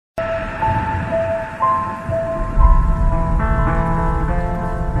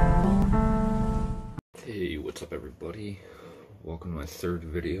up, everybody? Welcome to my third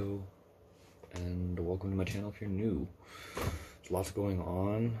video, and welcome to my channel if you're new. There's lots going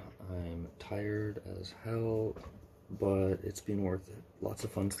on. I'm tired as hell, but it's been worth it. Lots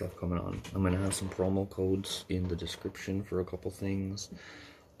of fun stuff coming on. I'm gonna have some promo codes in the description for a couple things.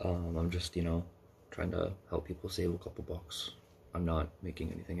 I'm just, trying to help people save a couple bucks. I'm not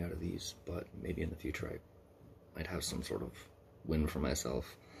making anything out of these, but maybe in the future I might have some sort of win for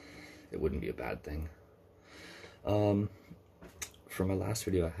myself. It wouldn't be a bad thing. For my last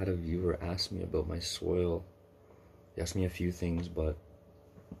video, I had a viewer ask me about my soil. He asked me a few things, but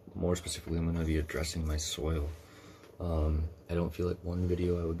more specifically, I'm going to be addressing my soil. I don't feel like one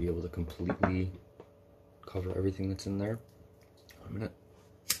video I would be able to completely cover everything that's in there.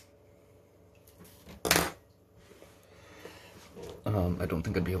 I don't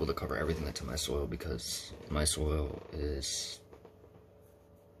think I'd be able to cover everything that's in my soil because my soil it's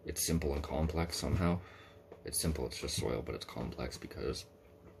simple and complex somehow. It's simple, it's just soil, but it's complex because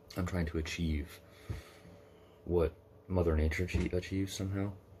I'm trying to achieve what Mother Nature achieves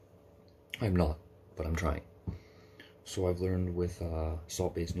somehow. I'm not, but I'm trying. So I've learned with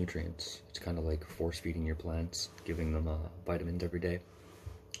salt-based nutrients, it's kind of like force-feeding your plants, giving them vitamins every day,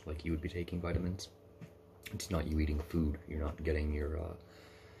 like you would be taking vitamins. It's not you eating food. You're not getting your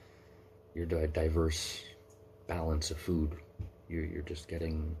diverse balance of food. You're just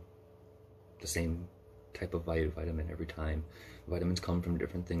getting the same type of vitamin every time. Vitamins come from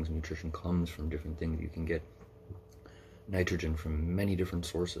different things. Nutrition comes from different things. You can get nitrogen from many different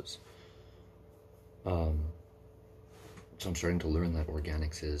sources. So I'm starting to learn that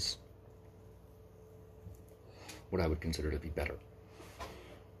organics is what I would consider to be better.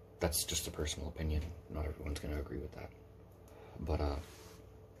 That's just a personal opinion. Not everyone's going to agree with that. But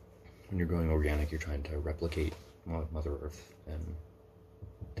when you're growing organic, you're trying to replicate Mother Earth, and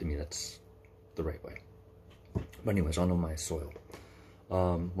to me that's the right way. But anyways, on to my soil.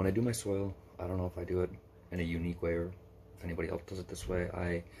 When I do my soil, I don't know if I do it in a unique way or if anybody else does it this way.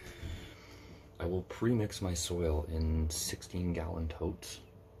 I will pre-mix my soil in 16-gallon totes,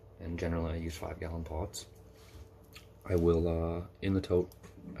 and generally I use 5-gallon pots. I will, in the tote,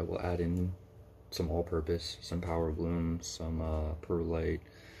 I will add in some all-purpose, some Power Bloom, some perlite,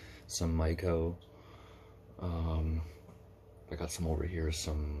 some myco. I got some over here,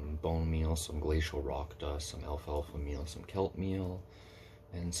 some bone meal, some glacial rock dust, some alfalfa meal, some kelp meal,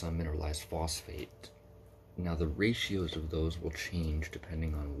 and some mineralized phosphate. Now the ratios of those will change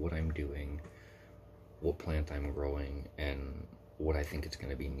depending on what I'm doing, what plant I'm growing, and what I think it's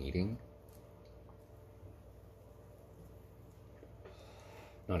going to be needing.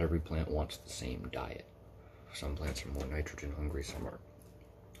 Not every plant wants the same diet. Some plants are more nitrogen hungry, some aren't.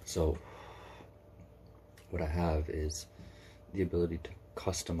 So what I have is the ability to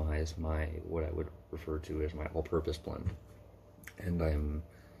customize what I would refer to as my all-purpose blend. And I'm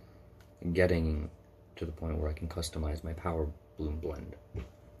getting to the point where I can customize my Power Bloom blend.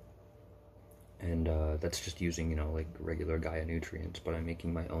 And that's just using, like regular Gaia nutrients, but I'm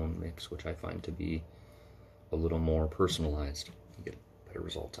making my own mix, which I find to be a little more personalized. You get better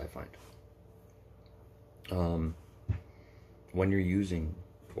results, I find. When you're using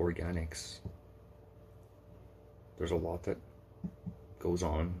organics, there's a lot that goes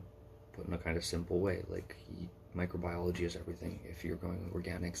on, but in a kind of simple way. Like, microbiology is everything. If you're growing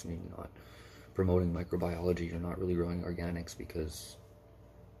organics and you're not promoting microbiology, you're not really growing organics, because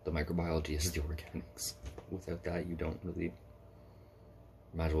the microbiology is the organics. Without that, you don't really,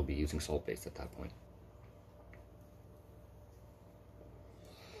 might as well be using salt-based at that point.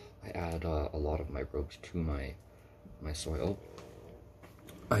 I add a lot of microbes to my soil.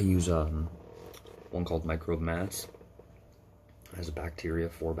 I use one called Microbe Mats. It has 4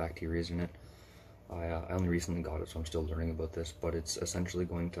 bacteria in it. I only recently got it, so I'm still learning about this, but it's essentially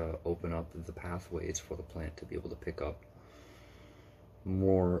going to open up the pathways for the plant to be able to pick up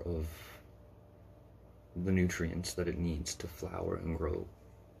more of the nutrients that it needs to flower and grow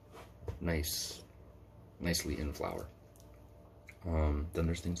nicely in flower. Then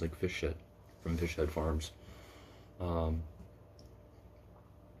there's things like FishSh from FishSh Farms.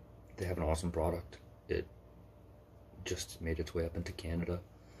 They have an awesome product. It just made its way up into Canada,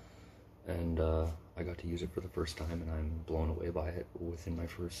 and I got to use it for the first time, and I'm blown away by it. Within my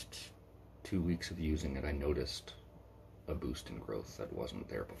first 2 weeks of using it, I noticed a boost in growth that wasn't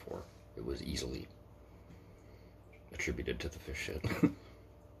there before. It was easily attributed to the FishSh.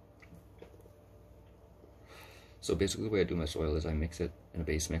 So basically the way I do my soil is I mix it in a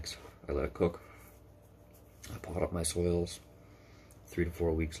base mix. I let it cook. I pot up my soils. 3 to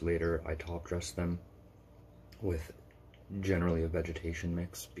 4 weeks later, I top dress them with generally a vegetation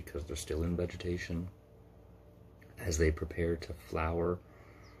mix because they're still in vegetation. as they prepare to flower,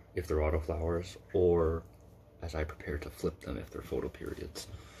 if they're autoflowers, or as I prepare to flip them if they're photoperiods.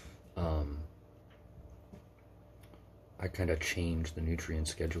 I kind of change the nutrient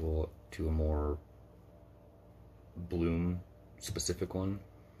schedule to a more bloom specific one.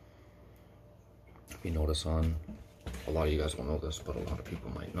 If you notice on, a lot of you guys will know this, but a lot of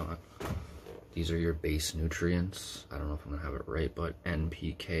people might not. These are your base nutrients. I don't know if I'm gonna have it right, but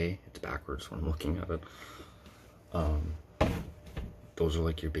NPK, it's backwards when I'm looking at it. Those are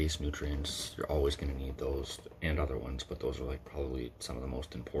like your base nutrients. You're always gonna need those and other ones, but those are like probably some of the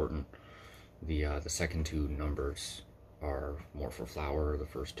most important. The second two numbers are more for flower. The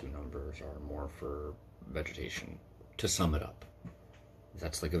first two numbers are more for vegetation, to sum it up.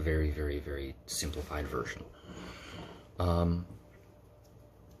 That's like a very, very, very simplified version.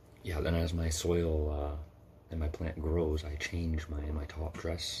 Yeah, then as my soil and my plant grows, I change my top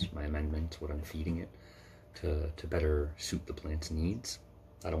dress, my amendment, what I'm feeding it, to better suit the plant's needs.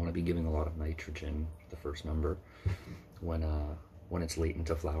 I don't want to be giving a lot of nitrogen, the first number, when it's late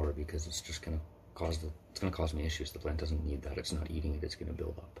into flower, because it's just gonna cause me issues. The plant doesn't need that. It's not eating it. It's gonna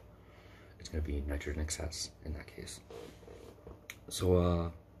build up. It's gonna be nitrogen excess in that case.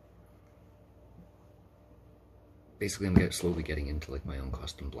 So basically, I'm slowly getting into like my own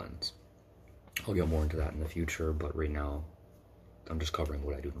custom blends. I'll get more into that in the future, but right now, I'm just covering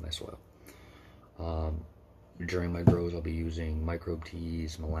what I do to my soil. During my grows, I'll be using microbe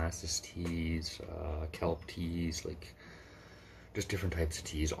teas, molasses teas, kelp teas, like just different types of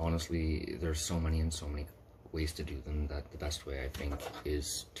teas. Honestly, there's so many ways to do them that the best way, I think,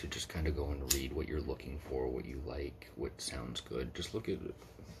 is to just kind of go and read what you're looking for, what you like, what sounds good. Just look at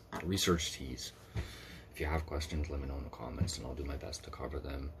research teas. If you have questions, let me know in the comments and I'll do my best to cover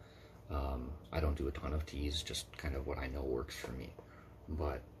them. I don't do a ton of teas, just kind of what I know works for me,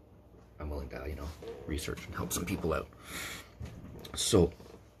 but I'm willing to, you know, research and help some people out. So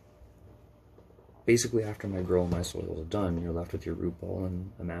basically, after my grow and my soil is done, you're left with your root ball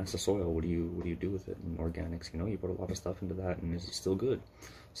and a mass of soil. What do you do with it? And organics, you know, you put a lot of stuff into that, and is it still good?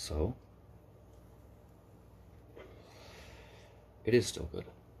 So it is still good.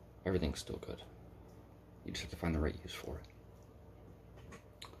 Everything's still good. You just have to find the right use for it.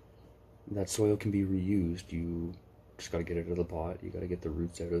 That soil can be reused. You just got to get it out of the pot. You got to get the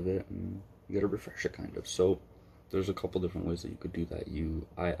roots out of it, and you got to refresh it kind of. So there's a couple different ways that you could do that.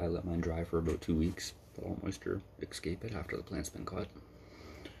 I let mine dry for about 2 weeks, let all moisture escape it after the plant's been cut.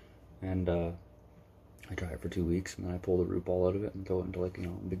 And I dry it for 2 weeks, and then I pull the root ball out of it and throw it into, like, you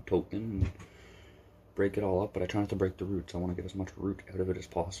know, a big token and break it all up. But I try not to break the roots. I want to get as much root out of it as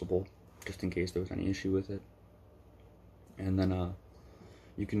possible, just in case there was any issue with it. And then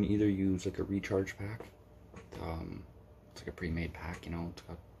you can either use like a recharge pack. It's like a pre-made pack, you know, it's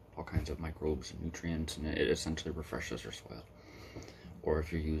got all kinds of microbes and nutrients, and it essentially refreshes your soil. Or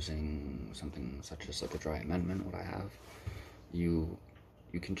if you're using something such as like a dry amendment, what I have, you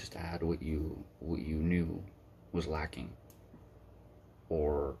can just add what you knew was lacking,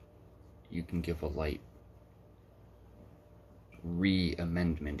 or you can give a light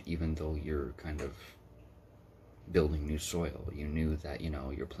re-amendment, even though you're kind of building new soil. You knew that, you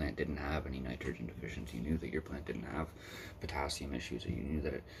know, your plant didn't have any nitrogen deficiency. You knew that your plant didn't have potassium issues, or you knew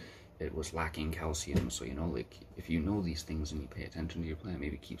that it was lacking calcium. So, you know, like, if you know these things and you pay attention to your plant,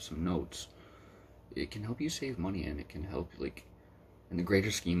 maybe keep some notes, it can help you save money, and it can help, like, in the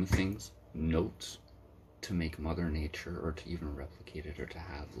greater scheme of things, notes to make Mother Nature, or to even replicate it, or to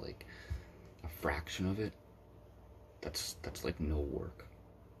have like a fraction of it, that's like no work.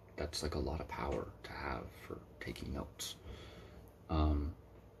 That's like a lot of power to have for taking notes.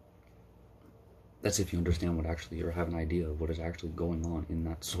 That's if you understand what actually, or have an idea of what is actually going on in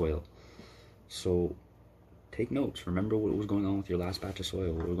that soil. So take notes. Remember what was going on with your last batch of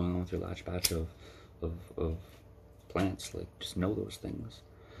soil, what was going on with your last batch of plants. Like, just know those things.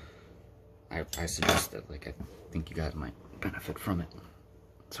 I suggest that. Like, I think you guys might benefit from it.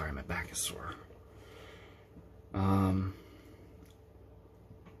 Sorry, my back is sore.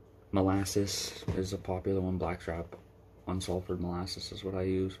 Molasses is a popular one. Blackstrap, unsulfured molasses is what I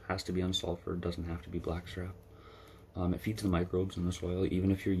use. Has to be unsulfured, doesn't have to be blackstrap. It feeds the microbes in the soil.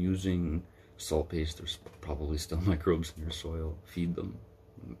 Even if you're using salt paste, there's probably still microbes in your soil. Feed them.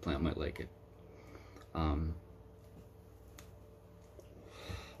 The plant might like it.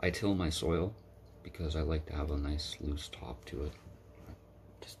 I till my soil because I like to have a nice loose top to it. I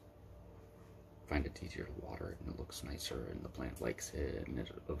just find it easier to water it, and it looks nicer, and the plant likes it, and it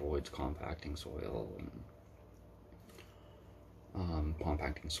avoids compacting soil. And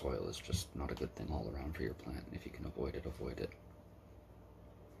compacting soil is just not a good thing all around for your plant. If you can avoid it, avoid it.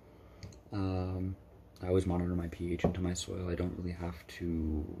 I always monitor my pH into my soil. I don't really have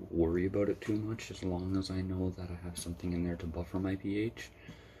to worry about it too much as long as I know that I have something in there to buffer my pH.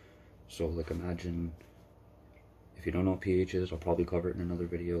 So like imagine, if you don't know what pH is, I'll probably cover it in another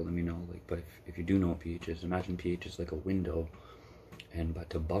video, let me know. Like, but if you do know what pH is, imagine pH is like a window, and but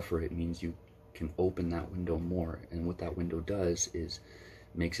to buffer it means you can open that window more, and what that window does is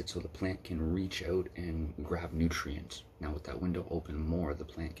makes it so the plant can reach out and grab nutrients. Now with that window open more, the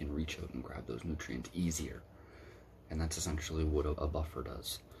plant can reach out and grab those nutrients easier, and that's essentially what a buffer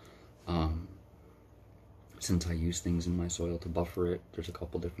does. Since I use things in my soil to buffer it, there's a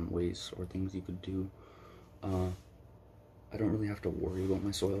couple different ways or things you could do. I don't really have to worry about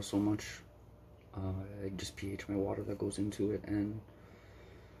my soil so much. I just pH my water that goes into it, and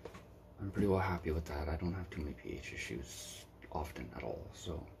I'm pretty well happy with that. I don't have too many pH issues often at all,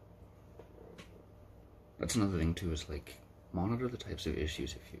 so that's another thing too, is like monitor the types of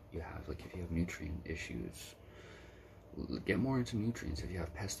issues if you have. Like if you have nutrient issues, get more into nutrients. If you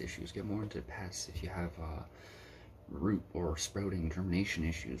have pest issues, get more into pests. If you have root or sprouting germination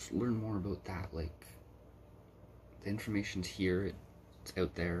issues, learn more about that. Like, the information's here, it's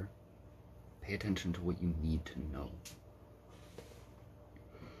out there. Pay attention to what you need to know.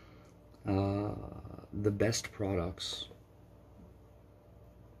 The best products,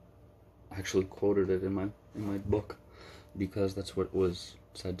 I actually quoted it in my book, because that's what was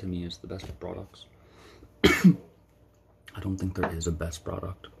said to me as the best products. I don't think there is a best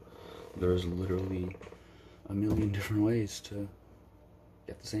product. There's literally a million different ways to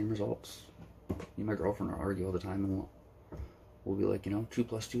get the same results. Me and my girlfriend argue all the time, and we'll be like, 2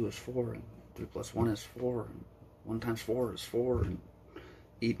 + 2 is 4, and 3 + 1 is 4, and 1 × 4 is 4, and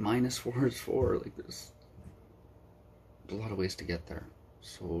 8 - 4 is 4. Like, there's a lot of ways to get there.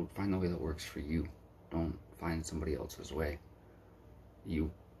 So find the way that works for you. Don't find somebody else's way.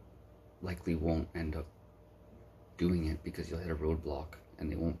 You likely won't end up doing it because you'll hit a roadblock and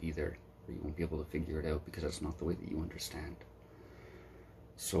they won't be there, or you won't be able to figure it out because that's not the way that you understand.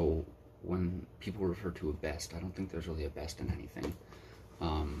 So when people refer to a best, I don't think there's really a best in anything.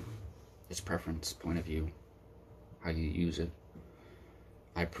 It's preference, point of view, how you use it.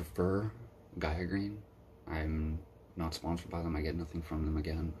 I prefer Gaia Green. I'm not sponsored by them. I get nothing from them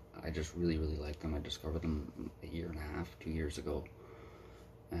again. I just really, really like them. I discovered them 1.5 years, 2 years ago.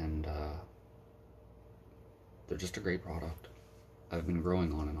 And they're just a great product. I've been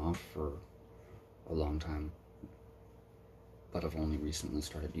growing on and off for a long time, but I've only recently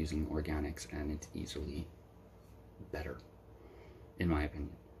started using organics, and it's easily better, in my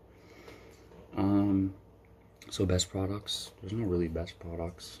opinion. So best products, there's not really best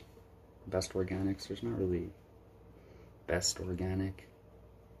products. Best organics, there's not really best organic.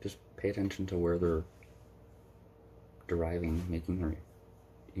 Just pay attention to where they're making their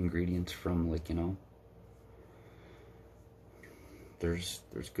ingredients from. Like, there's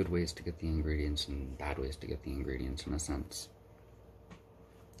good ways to get the ingredients and bad ways to get the ingredients, in a sense.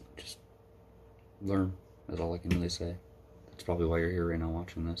 Just learn, that's all I can really say. That's probably why you're here right now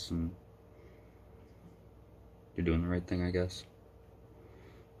watching this, and you're doing the right thing, I guess.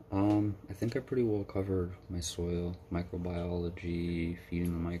 I think I pretty well covered my soil, microbiology,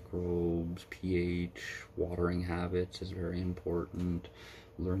 feeding the microbes, pH, watering habits is very important.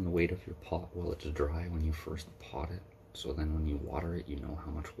 Learn the weight of your pot while it's dry when you first pot it, so then when you water it, you know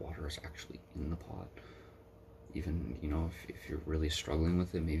how much water is actually in the pot. Even, if you're really struggling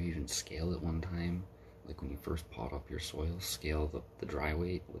with it, maybe even scale it one time. Like when you first pot up your soil, scale the dry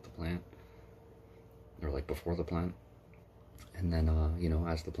weight with the plant, or like before the plant. And then,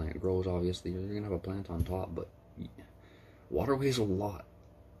 as the plant grows, obviously, you're going to have a plant on top, but water weighs a lot.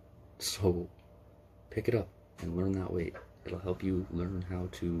 So pick it up and learn that weight. It'll help you learn how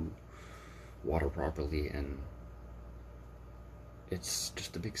to water properly, and it's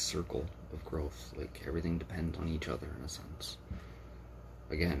just a big circle of growth. Like, everything depends on each other, in a sense.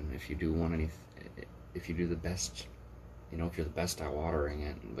 Again, if you do the best, if you're the best at watering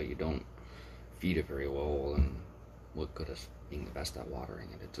it, but you don't feed it very well, then what good is being the best at watering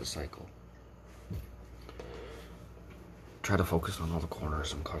it? It's a cycle. Try to focus on all the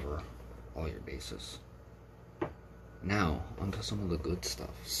corners and cover all your bases. Now, onto some of the good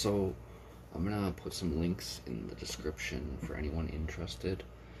stuff. So, I'm gonna put some links in the description for anyone interested.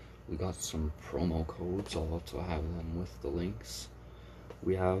 We got some promo codes. I'll also have them with the links.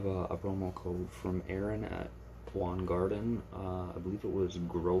 We have a promo code from Aaron at Juan Garden. I believe it was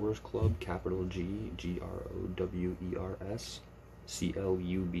Growers Club, capital G, GROWERS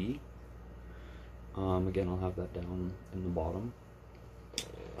CLUB. Again, I'll have that down in the bottom.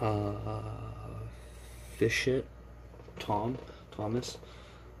 FishSh, Thomas.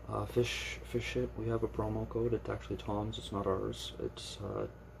 FishSh, we have a promo code. It's actually Tom's, it's not ours. It's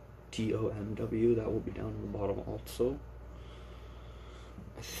TOMW. That will be down in the bottom also.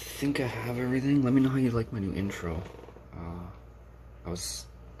 I think I have everything. Let me know how you like my new intro.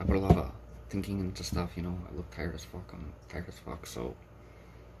 I put a lot of thinking into stuff, you know. I look tired as fuck. I'm tired as fuck, so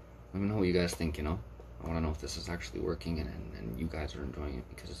let me know what you guys think, you know. I want to know if this is actually working and you guys are enjoying it,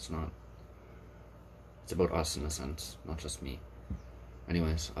 because it's not. It's about us in a sense, not just me.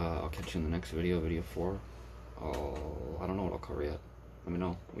 Anyways, I'll catch you in the next video, video 4. I don't know what I'll cover yet. Let me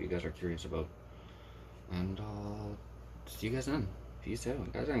know what you guys are curious about. And see you guys then. Peace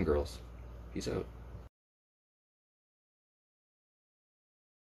out, guys and girls. Peace out.